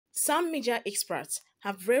Some media experts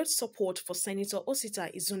have railed support for Senator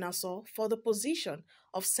Osita Izunaso for the position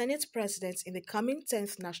of Senate President in the coming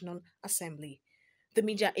 10th National Assembly. The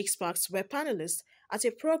media experts were panelists at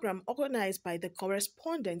a program organized by the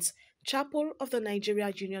Correspondents' Chapel of the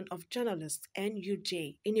Nigeria Union of Journalists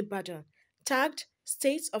 (NUJ) in Ibadan, tagged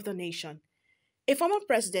State of the Nation. A former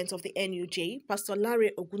president of the NUJ, Pastor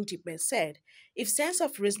Larry Ogundipe, said if sense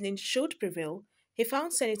of reasoning should prevail, he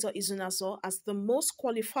found Senator Izunaso as the most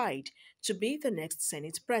qualified to be the next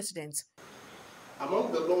Senate president.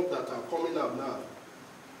 Among the laws that are coming up now,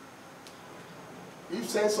 if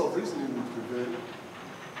sense of reasoning will prevail,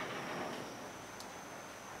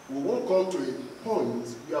 we won't come to a point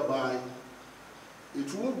whereby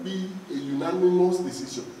it won't be a unanimous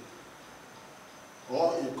decision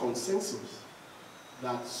or a consensus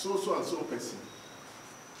that so and so person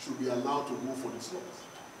should be allowed to go for this law.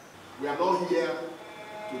 We are not here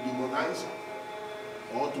to demonize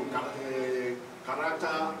or to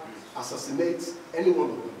character assassinate any one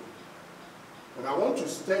of them. But I want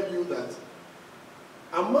to tell you that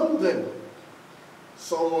among them,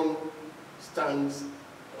 someone stands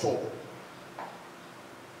tall.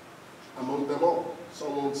 Among them all,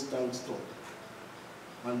 someone stands tall.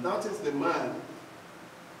 And that is the man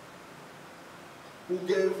who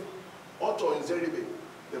gave Otto Nzeribe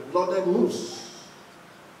the blooded noose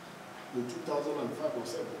in 2005 or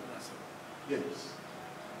 7. Yes.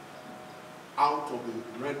 Out of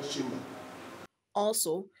the red chamber.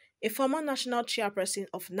 Also, a former national chairperson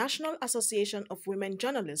of National Association of Women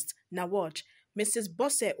Journalists, NAWOJ, Mrs.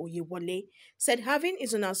 Bose Oyewole, said having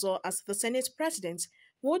Izunaso as the Senate president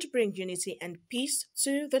would bring unity and peace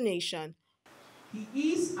to the nation.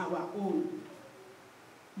 He is our own.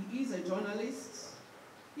 He is a journalist.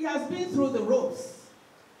 He has been through the ropes.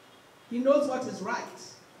 He knows what is right.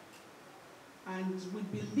 And we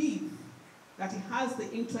believe that he has the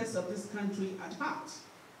interests of this country at heart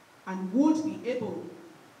and would be able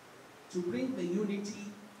to bring the unity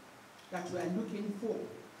that we are looking for,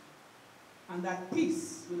 and that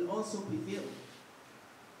peace will also prevail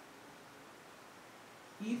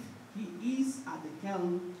if he is at the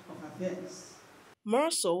helm of affairs.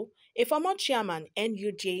 More so, a former chairman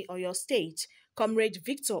NUJ Oyo State, Comrade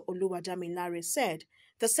Victor Oluwadamilare, said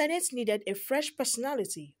the Senate needed a fresh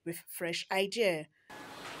personality with fresh idea.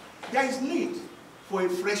 There is need for a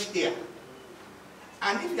fresh air.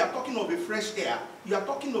 And if you are talking of a fresh air, you are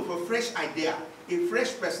talking of a fresh idea, a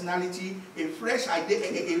fresh personality, a fresh idea,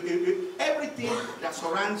 everything that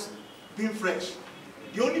surrounds being fresh.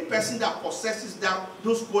 The only person that possesses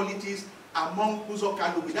those qualities among Uzo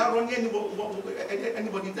Kalu without running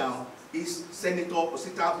anybody down is Senator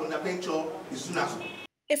Osita Izunaso.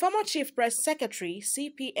 A former Chief Press Secretary,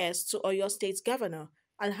 CPS, to Oyo State Governor,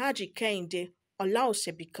 Alhaji Kehinde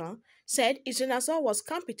Olaosebikan, said Izunaso was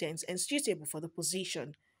competent and suitable for the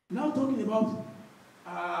position. Now talking about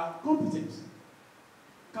competence,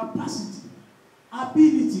 capacity,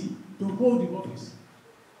 ability to hold the office.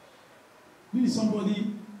 This is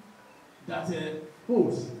somebody that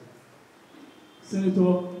holds.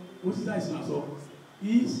 Senator Osita Izunaso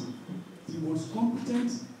is the most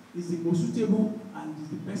competent, is the most suitable, and is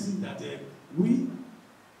the person that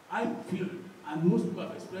I feel, and most people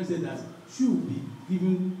have expressed that should be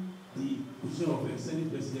given the position of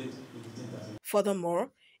Senate President in the 10th Assembly.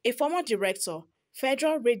 Furthermore, a former director,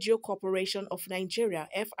 Federal Radio Corporation of Nigeria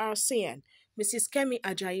 (FRCN), Mrs. Kemi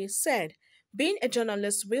Ajayi, said being a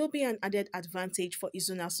journalist will be an added advantage for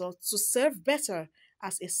Izunaso to serve better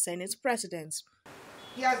as a Senate president.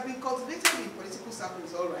 He has been cultivated in political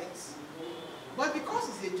circles, all right. But because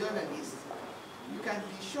he's a journalist, you can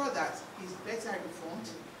be sure that he's better informed,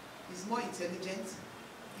 he's more intelligent,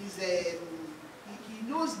 he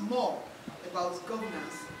knows more about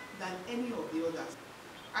governance than any of the others.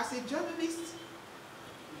 As a journalist,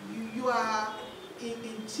 you are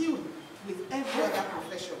in tune with every other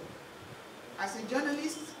profession. As a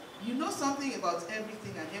journalist, you know something about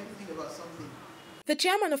everything and everything about something. The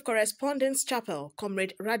chairman of Correspondents' Chapel,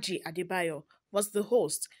 Comrade Raji Adebayo, was the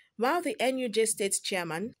host, while the NUJ State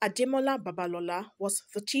Chairman, Ademola Babalola, was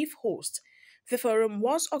the chief host. The forum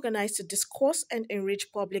was organized to discuss and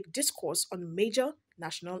enrich public discourse on major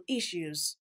national issues.